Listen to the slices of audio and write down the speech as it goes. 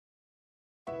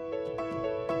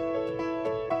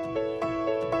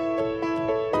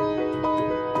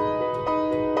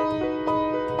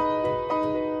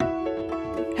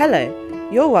Hello,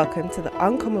 you're welcome to the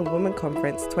Uncommon Woman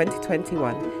Conference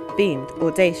 2021, themed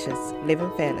Audacious,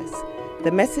 Living Fearless.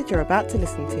 The message you're about to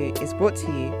listen to is brought to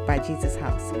you by Jesus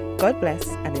House. God bless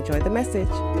and enjoy the message.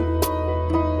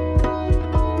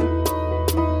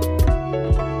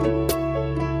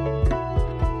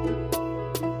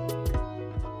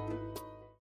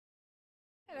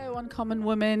 Hello, Uncommon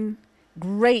Women.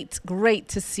 Great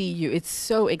to see you. It's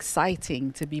so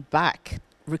exciting to be back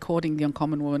recording the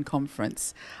Uncommon Woman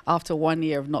Conference after 1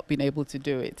 year of not being able to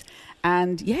do it.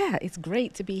 And yeah, it's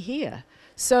great to be here.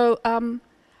 So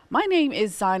my name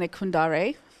is Zaina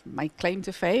Kundare. My claim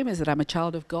to fame is that I'm a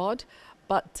child of God.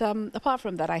 But apart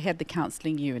from that, I head the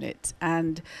counseling unit.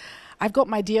 And I've got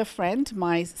my dear friend,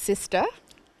 my sister,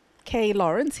 Kay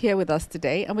Lawrence, here with us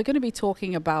today. And we're going to be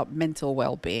talking about mental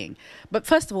well-being. But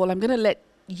first of all, I'm going to let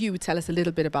you tell us a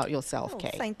little bit about yourself,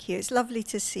 Kay. Thank you. It's lovely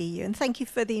to see you, and thank you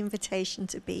for the invitation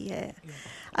to be here.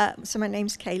 So my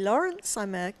name's Kay Lawrence.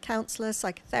 I'm a counsellor,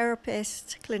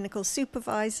 psychotherapist, clinical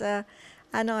supervisor,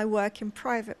 and I work in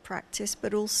private practice,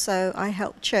 but also I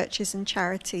help churches and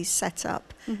charities set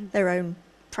up their own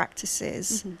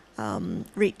practices,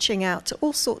 reaching out to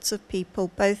all sorts of people,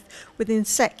 both within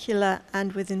secular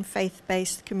and within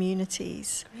faith-based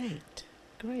communities.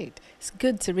 Great. It's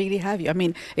good to really have you. I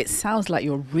mean, it sounds like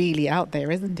you're really out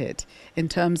there, isn't it? In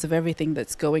terms of everything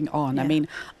that's going on. Yeah. I mean,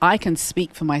 I can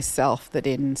speak for myself that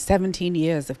in 17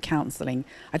 years of counselling,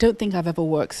 I don't think I've ever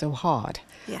worked so hard.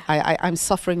 Yeah. I'm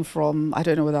suffering from, I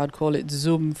don't know whether I'd call it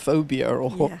Zoom phobia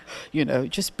or,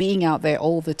 just being out there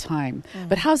all the time.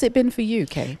 But how's it been for you,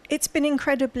 Kay? It's been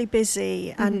incredibly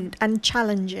busy and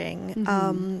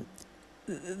challenging.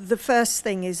 The first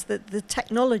thing is that the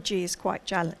technology is quite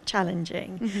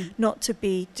challenging, not to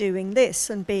be doing this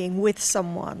and being with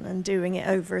someone and doing it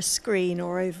over a screen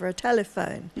or over a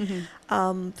telephone.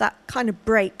 That kind of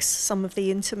breaks some of the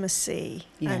intimacy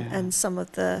and some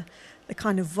of the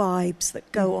kind of vibes that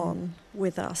go on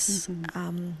with us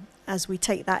as we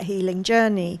take that healing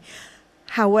journey.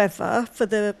 However, for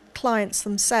the clients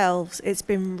themselves, it's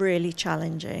been really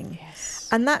challenging. Yes.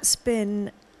 And that's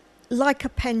been like a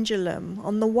pendulum.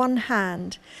 On the one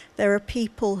hand, there are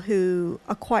people who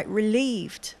are quite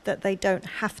relieved that they don't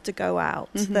have to go out,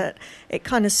 that it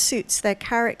kind of suits their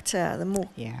character. The more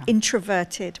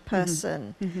introverted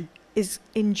person is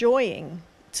enjoying,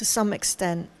 to some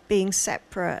extent, being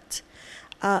separate.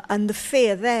 And the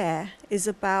fear there is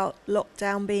about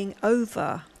lockdown being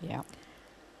over. Yeah.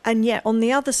 And yet, on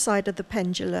the other side of the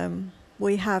pendulum,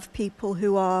 we have people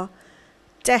who are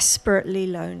desperately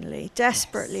lonely,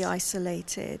 desperately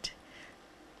isolated,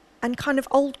 and kind of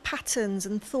old patterns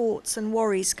and thoughts and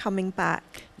worries coming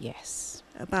back. Yes.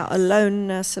 About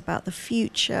aloneness, about the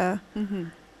future.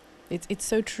 It's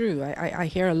so true. I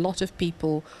hear a lot of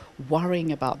people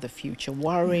worrying about the future,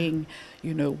 worrying,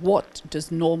 what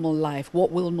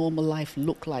will normal life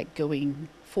look like going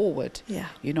forward? Yeah.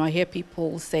 I hear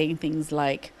people saying things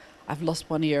like, I've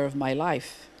lost 1 year of my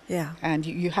life. Yeah. And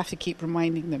you have to keep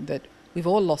reminding them that we've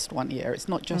all lost 1 year. It's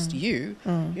not just you.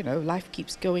 Life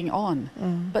keeps going on.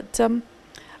 But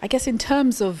I guess in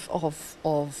terms of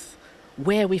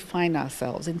where we find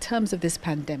ourselves, in terms of this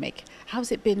pandemic,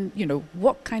 how's it been,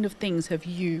 what kind of things have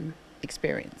you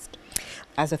experienced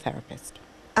as a therapist?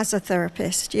 As a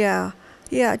therapist, yeah.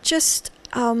 Just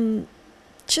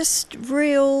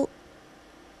real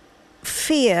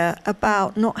fear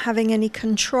about not having any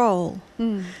control,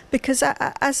 because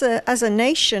as a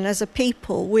nation, as a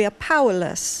people, we are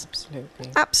powerless,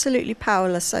 absolutely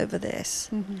powerless over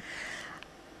this.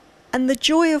 And the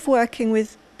joy of working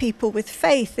with people with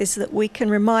faith is that we can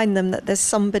remind them that there's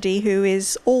somebody who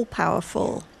is all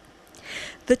powerful.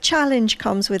 The challenge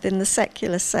comes within the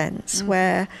secular sense,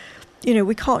 where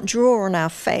we can't draw on our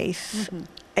faith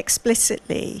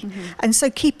explicitly, and so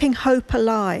keeping hope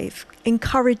alive,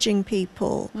 encouraging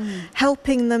people,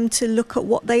 helping them to look at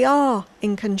what they are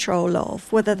in control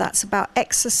of, whether that's about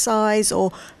exercise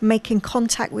or making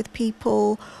contact with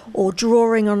people or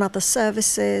drawing on other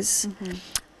services.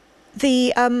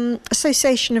 The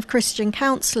Association of Christian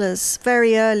Counsellors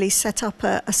very early set up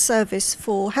a service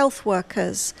for health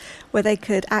workers where they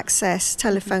could access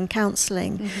telephone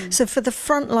counselling. So for the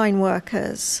frontline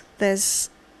workers, there's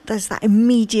that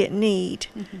immediate need.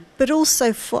 But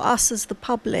also for us as the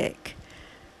public,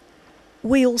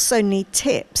 we also need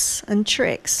tips and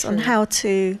tricks on how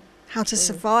to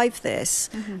survive this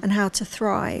and how to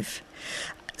thrive.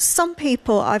 Some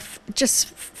people, I've just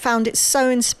found it so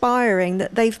inspiring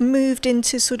that they've moved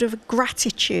into sort of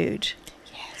gratitude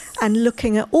and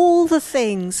looking at all the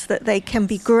things that they can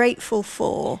be grateful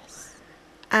for.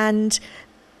 And,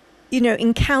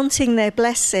 in counting their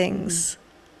blessings,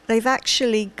 they've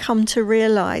actually come to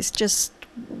realize just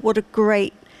what a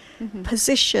great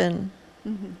position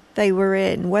they were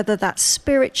in, whether that's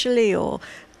spiritually or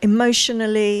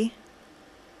emotionally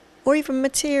or even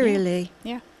materially.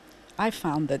 Yeah. I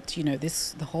found that,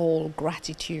 the whole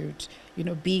gratitude,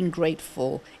 being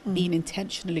grateful, being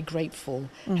intentionally grateful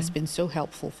has been so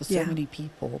helpful for so many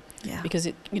people, because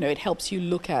it helps you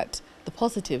look at the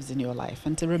positives in your life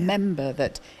and to remember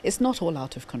that it's not all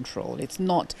out of control. It's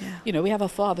not, we have a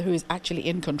Father who is actually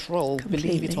in control,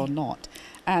 believe it or not.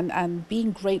 And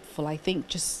being grateful, I think,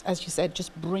 just as you said,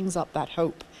 just brings up that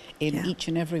hope in each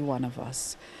and every one of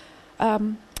us.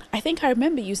 I think I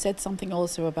remember you said something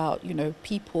also about,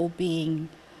 people being,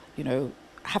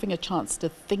 having a chance to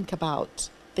think about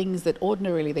things that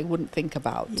ordinarily they wouldn't think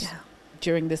about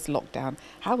during this lockdown.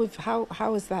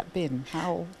 How has that been?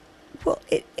 Well,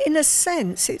 in a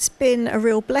sense, it's been a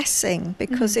real blessing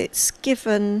because it's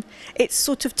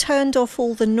sort of turned off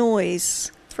all the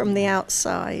noise from the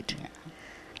outside. Yeah.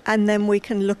 And then we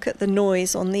can look at the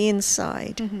noise on the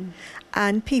inside.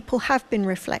 And people have been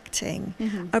reflecting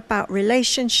about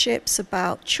relationships,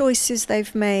 about choices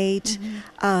they've made,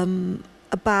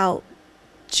 about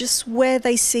just where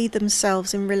they see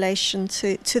themselves in relation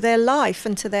to their life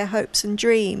and to their hopes and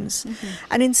dreams.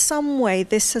 And in some way,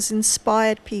 this has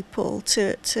inspired people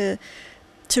to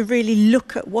really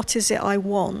look at what is it I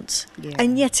want. Yeah.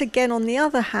 And yet again, on the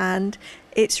other hand,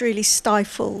 it's really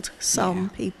stifled some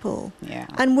people. Yeah.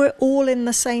 And we're all in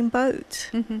the same boat.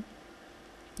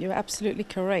 You're absolutely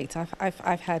correct.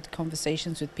 I've had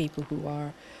conversations with people who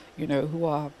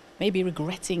are maybe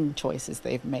regretting choices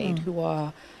they've made, who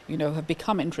are, have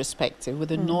become introspective. With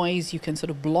the noise, you can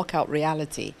sort of block out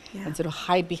reality and sort of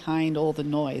hide behind all the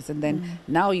noise. And then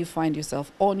now you find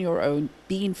yourself on your own,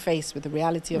 being faced with the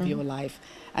reality of your life.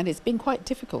 And it's been quite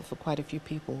difficult for quite a few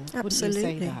people. Absolutely.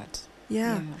 Wouldn't you say that?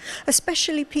 Yeah,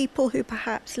 especially people who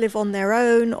perhaps live on their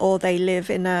own, or they live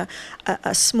in a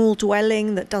small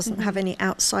dwelling that doesn't have any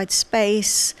outside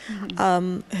space,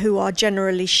 who are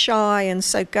generally shy, and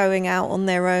so going out on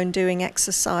their own doing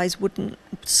exercise wouldn't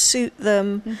suit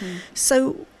them.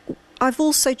 So I've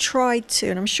also tried to,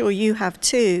 and I'm sure you have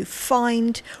too,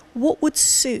 find what would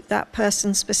suit that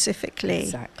person specifically.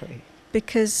 Exactly.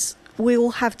 Because we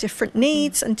all have different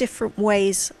needs and different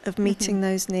ways of meeting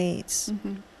those needs.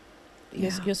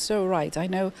 You're so right. I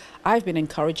know I've been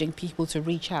encouraging people to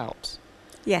reach out.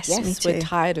 Yes, me too. We're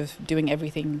tired of doing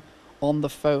everything on the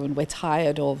phone. We're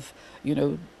tired of,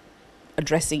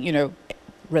 addressing,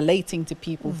 relating to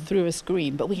people through a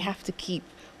screen. But we have to keep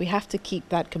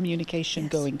that communication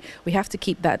going. We have to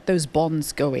keep those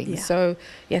bonds going. Yeah. So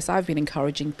yes, I've been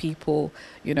encouraging people,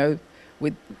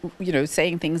 with,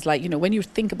 saying things like, when you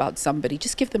think about somebody,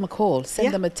 just give them a call,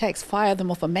 send them a text, fire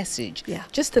them off a message,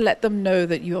 just to let them know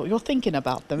that you're thinking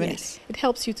about them. And it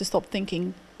helps you to stop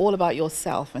thinking all about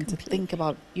yourself and to think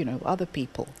about, other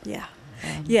people. Yeah.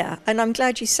 And I'm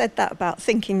glad you said that about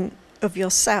thinking of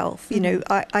yourself.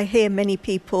 I hear many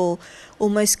people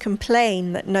almost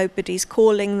complain that nobody's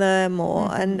calling them,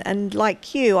 or and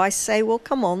like you, I say, well,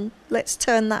 come on, let's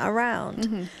turn that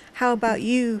around. How about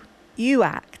you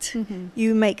act,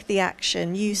 you make the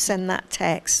action, you send that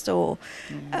text, or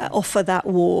offer that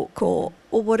walk, or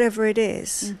whatever it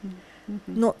is.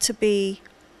 Not to be,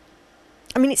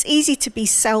 it's easy to be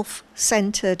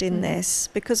self-centered in this,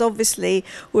 because obviously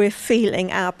we're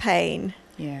feeling our pain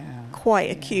quite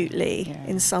acutely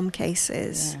in some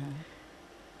cases.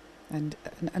 And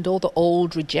all the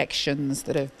old rejections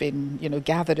that have been,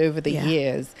 gathered over the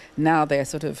years, now they're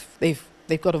sort of, they've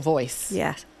got a voice.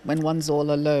 When one's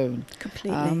all alone.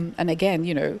 Completely. And again,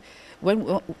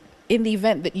 when in the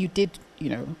event that you did,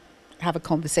 have a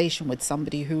conversation with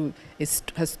somebody who has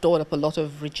stored up a lot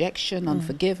of rejection,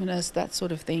 unforgiveness, that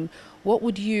sort of thing, what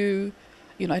would you,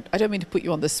 I don't mean to put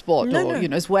you on the spot,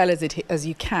 as well as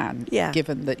you can,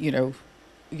 given that,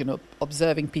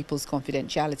 observing people's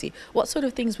confidentiality, what sort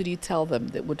of things would you tell them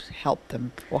that would help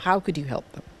them, or how could you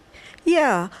help them?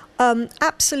 Yeah,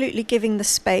 absolutely giving the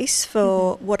space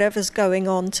for whatever's going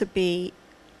on to be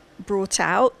brought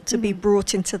out, to be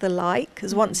brought into the light,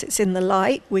 because once it's in the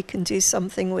light, we can do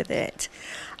something with it.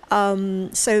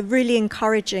 So really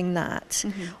encouraging that.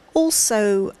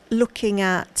 Also looking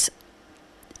at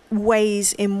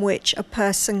ways in which a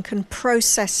person can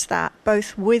process that,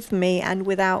 both with me and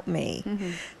without me.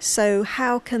 So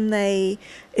how can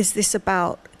is this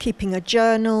about keeping a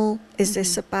journal? Is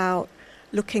this about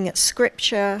looking at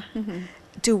scripture?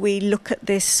 Do we look at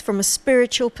this from a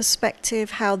spiritual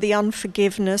perspective, how the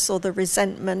unforgiveness or the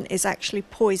resentment is actually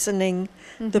poisoning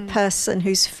the person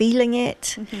who's feeling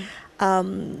it?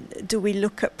 Do we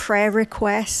look at prayer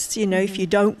requests? If you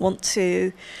don't want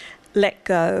to let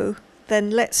go,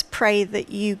 then let's pray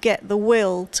that you get the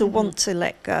will to want to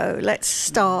let go. Let's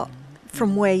start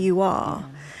from where you are.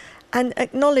 And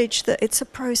acknowledge that it's a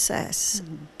process.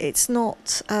 It's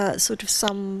not sort of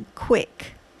some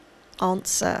quick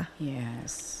answer.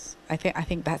 Yes. I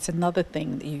think that's another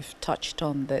thing that you've touched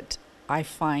on that I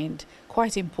find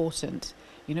quite important.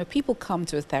 You know, people come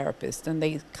to a therapist and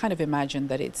they kind of imagine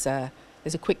that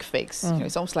there's a quick fix. You know,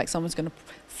 it's almost like someone's going to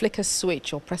flick a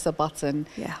switch or press a button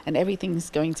and everything's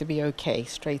going to be okay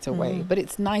straight away. But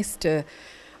it's nice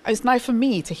for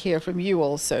me to hear from you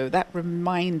also, that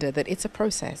reminder that it's a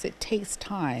process. It takes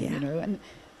time, you know, and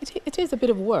it is a bit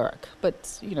of work,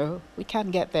 but, you know, we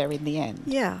can get there in the end.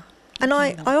 Yeah. And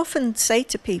I often say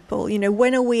to people, you know,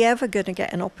 when are we ever going to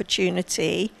get an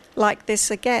opportunity like this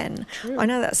again? True. I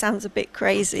know that sounds a bit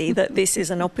crazy that this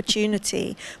is an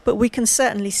opportunity, but we can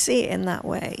certainly see it in that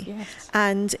way. Yes.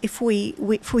 And if we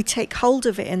take hold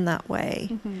of it in that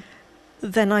way,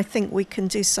 then I think we can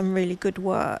do some really good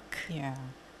work. Yeah.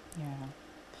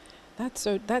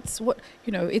 That's what,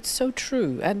 you know, it's so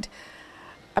true. And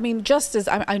I mean, just as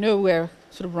I know we're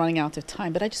sort of running out of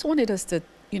time, but I just wanted us to,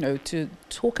 you know, to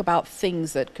talk about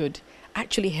things that could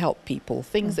actually help people,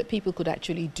 things that people could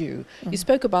actually do. You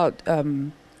spoke about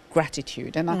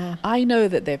gratitude, and I know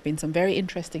that there have been some very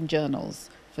interesting journals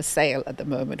for sale at the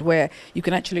moment where you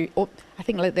can actually, I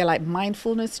think they're like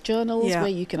mindfulness journals where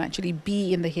you can actually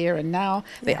be in the here and now.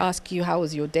 They ask you, how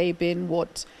has your day been?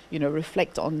 What, you know,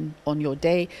 reflect on your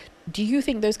day. Do you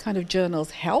think those kind of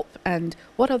journals help? And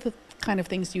what other kind of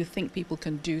things do you think people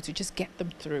can do to just get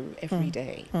them through every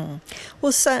day?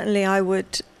 Well, certainly I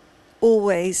would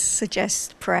always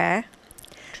suggest prayer.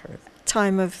 True.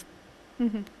 Time of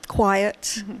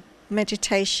quiet,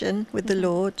 meditation with the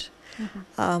Lord.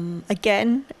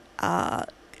 Again,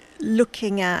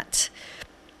 looking at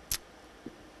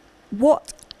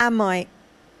what am I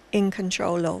in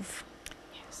control of?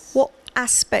 Yes. What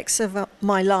aspects of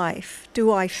my life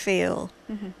do I feel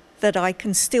that I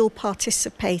can still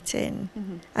participate in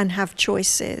and have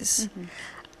choices?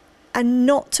 And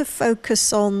not to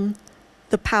focus on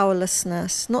the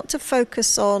powerlessness, not to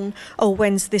focus on, oh,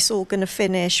 when's this all going to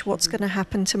finish? What's going to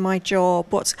happen to my job?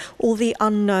 What's all the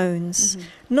unknowns?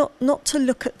 Not to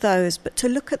look at those, but to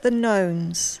look at the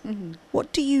knowns.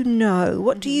 What do you know?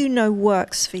 What do you know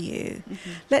works for you?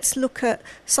 Let's look at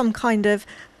some kind of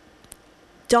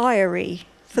diary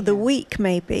for the week,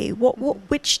 maybe.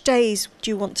 Which days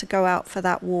do you want to go out for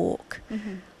that walk?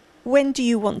 When do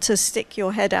you want to stick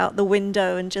your head out the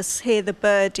window and just hear the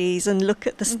birdies and look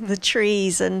at the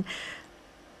trees? And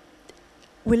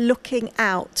we're looking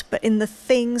out, but in the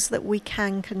things that we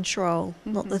can control,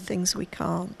 not the things we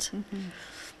can't.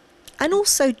 And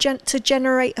also to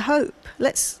generate hope.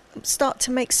 Let's start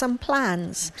to make some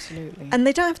plans. Absolutely. And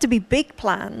they don't have to be big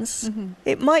plans.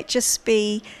 It might just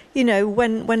be, you know,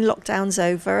 when lockdown's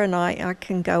over and I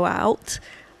can go out,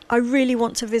 I really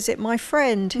want to visit my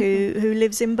friend who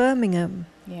lives in Birmingham.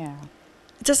 Yeah.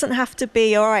 It doesn't have to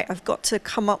be, all right, I've got to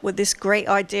come up with this great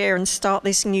idea and start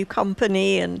this new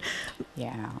company and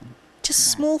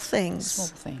just small things. Small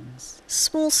things.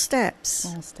 Small steps.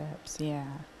 Small steps,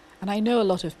 yeah. And I know a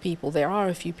lot of people, there are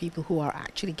a few people who are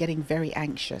actually getting very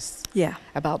anxious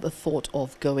about the thought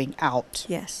of going out.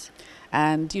 Yes.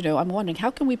 And, you know, I'm wondering,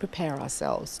 how can we prepare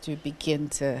ourselves to begin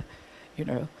to, you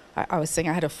know, I was saying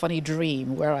I had a funny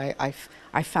dream where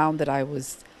I found that I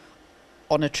was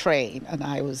on a train and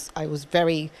it was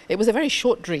a very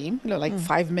short dream, you know, like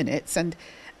 5 minutes. And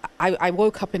I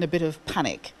woke up in a bit of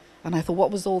panic and I thought,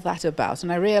 what was all that about?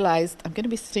 And I realized I'm going to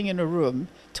be sitting in a room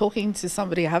talking to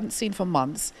somebody I haven't seen for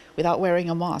months without wearing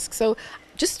a mask. So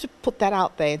just to put that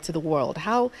out there into the world,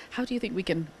 how do you think we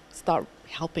can start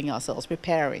helping ourselves,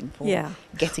 preparing for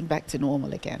getting back to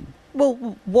normal again?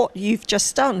 Well, what you've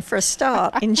just done for a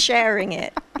start in sharing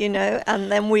it, you know,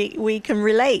 and then we can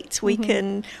relate, we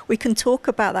can talk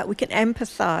about that, we can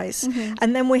empathize,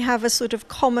 and then we have a sort of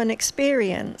common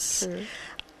experience. True.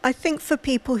 I think for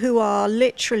people who are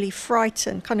literally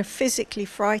frightened, kind of physically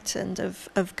frightened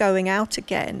of going out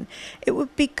again, it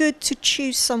would be good to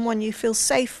choose someone you feel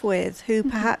safe with, who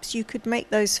perhaps you could make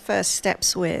those first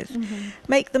steps with.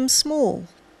 Make them small.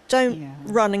 Don't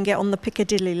run and get on the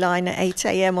Piccadilly line at 8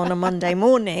 a.m. on a Monday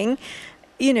morning.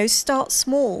 You know, start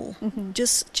small.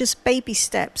 Just baby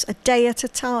steps, a day at a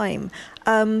time.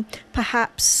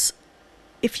 Perhaps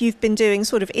if you've been doing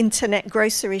sort of internet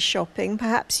grocery shopping,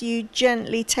 perhaps you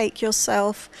gently take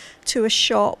yourself to a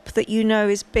shop that you know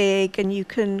is big and you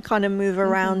can kind of move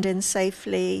around in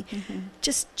safely.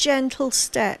 Just gentle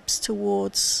steps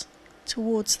towards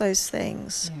those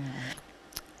things.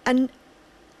 And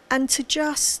to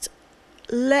just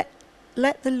let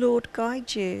let the Lord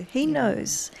guide you. He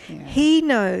knows. Yeah. He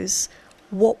knows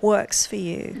what works for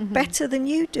you better than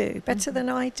you do, better than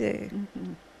I do.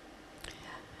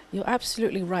 You're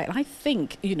absolutely right. I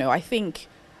think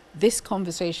this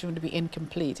conversation would be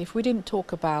incomplete if we didn't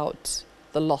talk about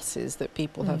the losses that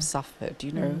people have suffered.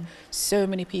 So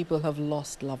many people have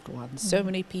lost loved ones. So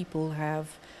many people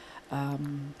have,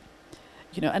 and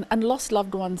lost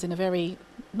loved ones in a very,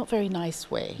 not very nice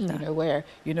way, No. where,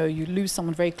 you lose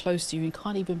someone very close to you and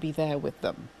can't even be there with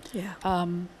them. Yeah.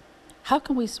 How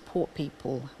can we support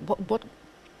people? What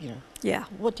Yeah.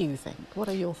 What do you think? What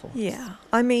are your thoughts? Yeah.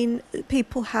 I mean,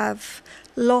 people have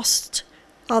lost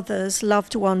others,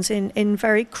 loved ones, in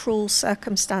very cruel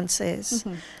circumstances.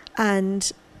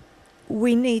 And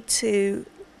we need to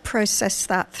process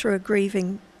that through a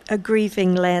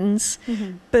grieving lens,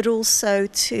 but also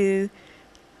to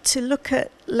look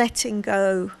at letting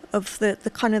go of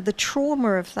the kind of the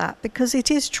trauma of that, because it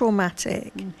is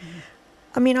traumatic.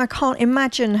 I mean, I can't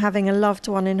imagine having a loved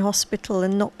one in hospital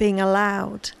and not being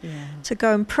allowed to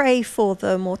go and pray for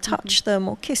them or touch them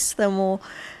or kiss them, or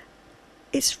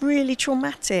it's really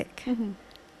traumatic.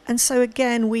 And so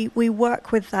again, we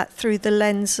work with that through the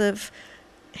lens of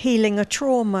healing a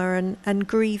trauma and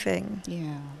grieving.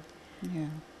 Yeah.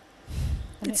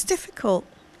 It's difficult.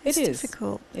 It's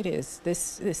difficult. It is.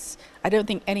 This. I don't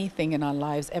think anything in our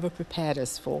lives ever prepared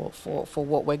us for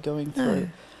what we're going through. No.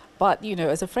 But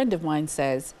as a friend of mine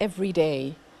says, every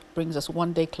day brings us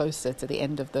one day closer to the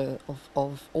end of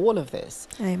all of this.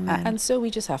 Amen. And so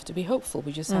we just have to be hopeful.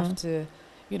 We just have to,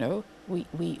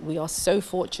 we are so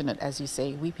fortunate, as you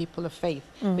say, we people of faith.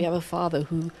 We have a Father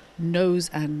who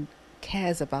knows and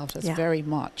cares about us very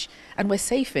much, and we're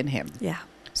safe in Him. Yeah.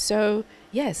 So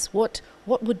yes, what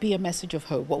would be a message of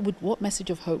hope? What message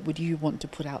of hope would you want to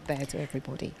put out there to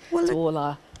everybody, to all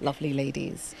our lovely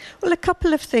ladies? Well, a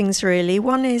couple of things really.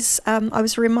 One is I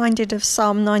was reminded of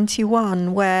Psalm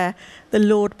 91, where the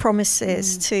Lord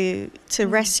promises to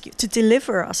rescue, to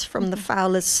deliver us from the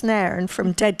fowler's snare and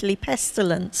from deadly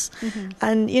pestilence.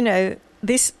 And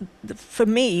this, for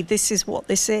me, this is what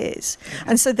this is.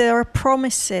 And so there are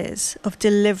promises of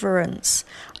deliverance.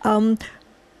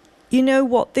 You know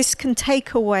what? This can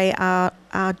take away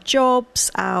our jobs,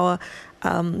 our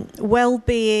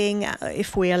well-being,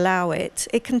 if we allow it.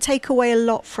 It can take away a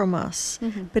lot from us,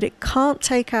 but it can't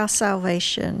take our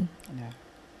salvation. No.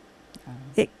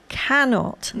 It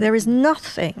cannot. There is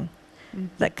nothing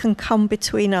that can come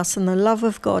between us and the love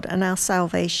of God and our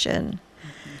salvation.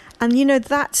 And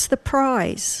that's the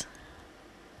prize.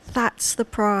 That's the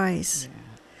prize. Yeah.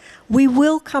 We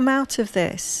will come out of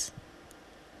this.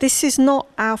 This is not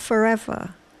our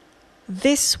forever.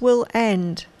 This will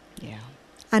end. Yeah.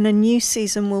 And a new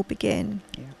season will begin.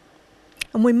 Yeah.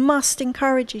 And we must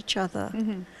encourage each other.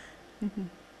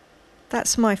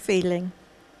 That's my feeling.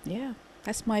 Yeah,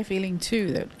 that's my feeling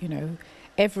too, that,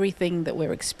 everything that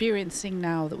we're experiencing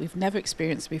now that we've never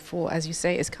experienced before, as you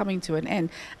say, is coming to an end.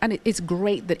 And it's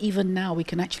great that even now we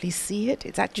can actually see it.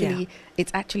 It's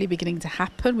actually beginning to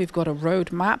happen. We've got a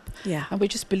roadmap. Yeah. And we're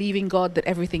just believing God that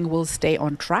everything will stay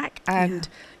on track. And,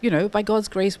 by God's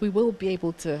grace, we will be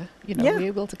able to, be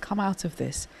able to come out of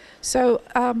this. So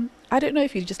I don't know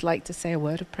if you'd just like to say a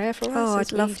word of prayer for us. Oh,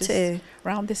 I'd love to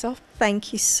round this off.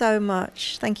 Thank you so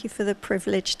much. Thank you for the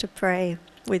privilege to pray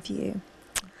with you.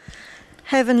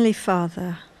 Heavenly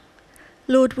Father,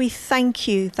 Lord, we thank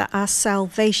you that our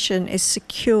salvation is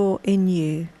secure in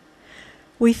you.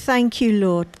 We thank you,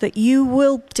 Lord, that you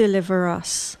will deliver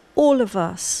us, all of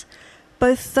us,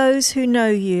 both those who know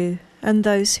you and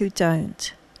those who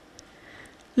don't.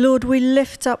 Lord, we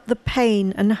lift up the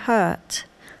pain and hurt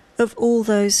of all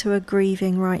those who are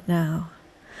grieving right now.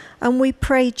 And we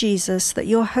pray, Jesus, that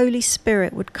your Holy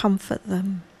Spirit would comfort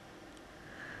them.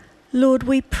 Lord,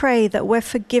 we pray that where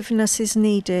forgiveness is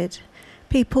needed,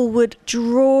 people would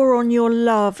draw on your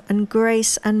love and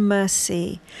grace and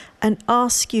mercy and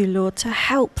ask you, Lord, to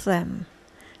help them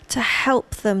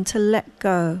to let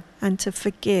go and to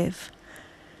forgive.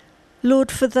 Lord,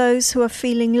 for those who are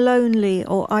feeling lonely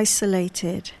or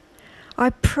isolated,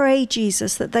 I pray,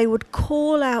 Jesus, that they would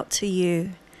call out to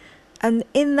you, and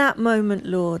in that moment,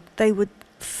 Lord, they would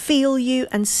feel you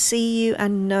and see you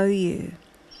and know you.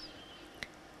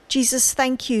 Jesus,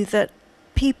 thank you that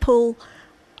people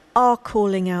are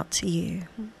calling out to you.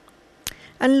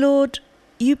 And Lord,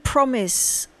 you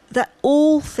promise that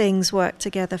all things work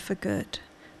together for good.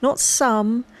 Not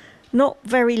some, not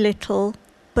very little,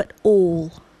 but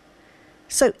all.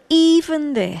 So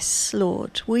even this,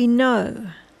 Lord, we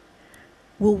know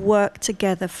will work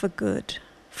together for good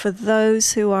for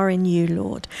those who are in you,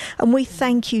 Lord. And we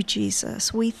thank you,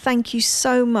 Jesus. We thank you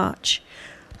so much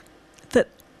that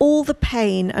all the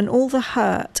pain and all the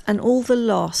hurt and all the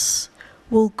loss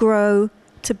will grow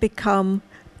to become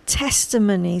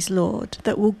testimonies, Lord,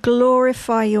 that will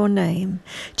glorify your name.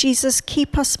 Jesus,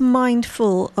 keep us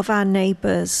mindful of our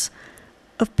neighbours,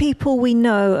 of people we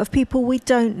know, of people we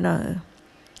don't know.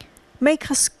 Make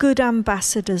us good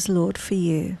ambassadors, Lord, for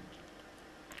you.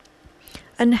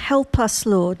 And help us,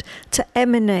 Lord, to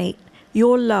emanate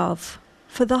your love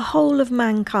for the whole of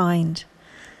mankind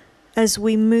as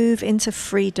we move into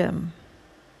freedom.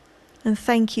 And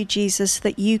thank you, Jesus,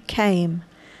 that you came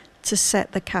to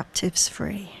set the captives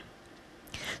free.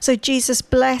 So Jesus,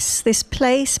 bless this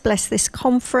place, bless this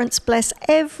conference, bless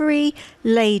every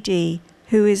lady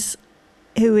who is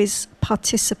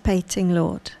participating,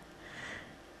 Lord.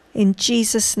 In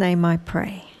Jesus' name I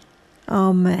pray.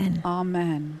 Amen.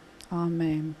 Amen.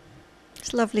 Amen.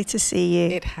 It's lovely to see you.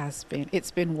 It has been.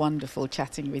 It's been wonderful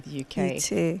chatting with you, Kay. You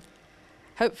too.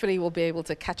 Hopefully we'll be able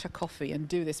to catch a coffee and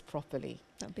do this properly.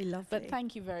 That'd be lovely. But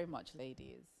thank you very much,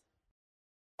 ladies.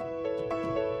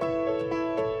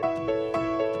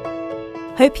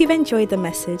 Hope you've enjoyed the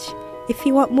message. If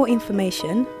you want more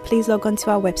information, please log on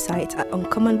to our website at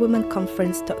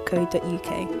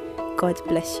uncommonwomanconference.co.uk. God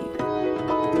bless you.